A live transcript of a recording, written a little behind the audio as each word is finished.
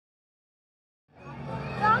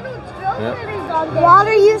Yep.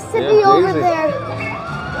 Water used to be over there.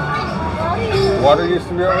 Water used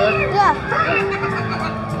to be over there? Yeah.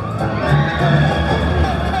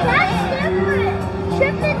 That's different.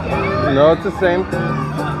 Trip it down. No, it's the same.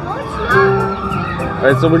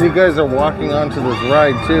 Alright, so when you guys are walking onto this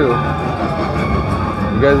ride too,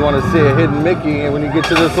 you guys want to see a hidden Mickey, and when you get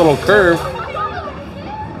to this little curve,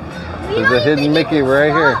 there's a hidden Mickey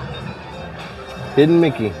right here. Hidden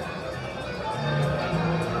Mickey.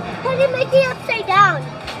 Hidden Mickey upside down.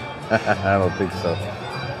 I don't think so.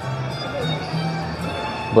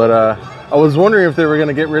 But I was wondering if they were going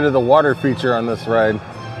to get rid of the water feature on this ride.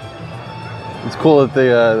 It's cool that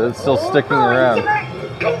it's still sticking around.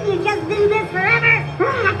 Couldn't you just do this forever?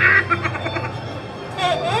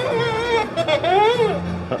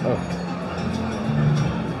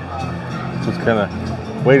 Just kind of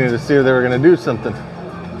waiting to see if they were going to do something.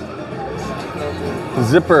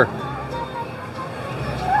 Zipper.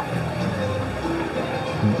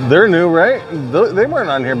 They're new, right? They weren't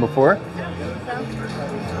on here before.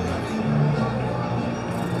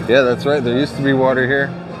 Yeah, that's right. There used to be water here.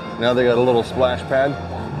 Now they got a little splash pad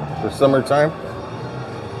for summertime.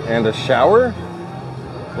 And a shower?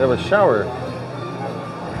 They have a shower.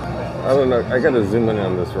 I don't know. I gotta zoom in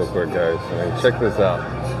on this real quick, guys. I mean, check this out.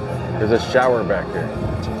 There's a shower back here.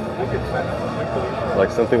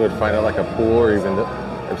 Like something would find out, like a pool, or even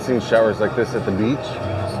I've seen showers like this at the beach.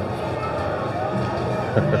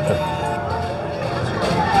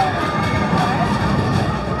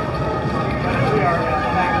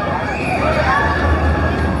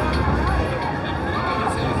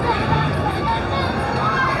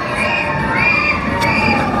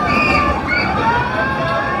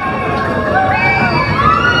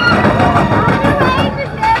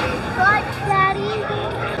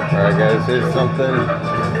 Alright guys, here's something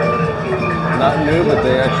not new, but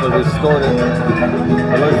they actually restored it.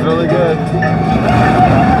 It looks really good.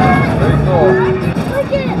 Very cool.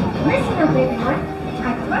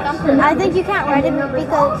 I think you can't ride it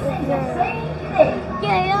because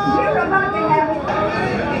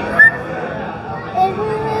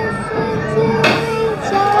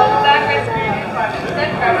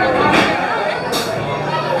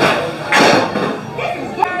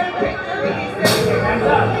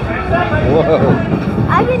Whoa. I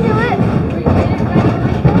can do it.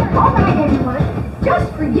 All right, everyone. Just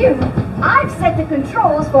for you, I've set the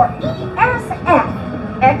controls for ESF.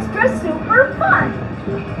 Extra super fun.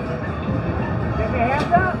 Get your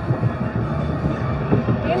hands up.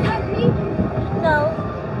 Hands up, me? No.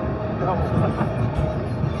 Oh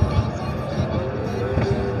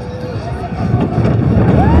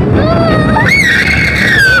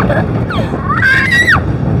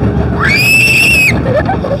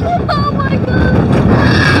my God!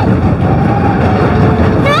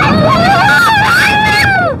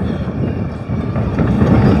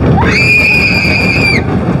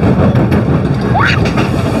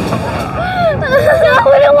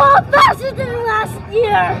 We walked faster than last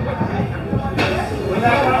year.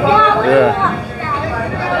 Yeah.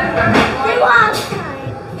 We walked.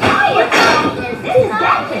 This is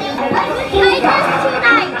Gadget.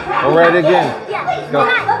 All right, again. Yeah. Go.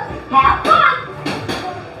 Have fun.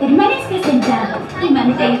 Permanezca sentado y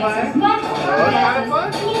mantenga sus manos.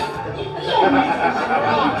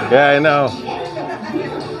 Yeah, I know.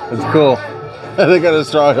 It's cool. They got a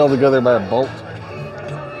straw held together by a bolt.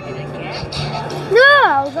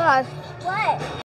 No, God.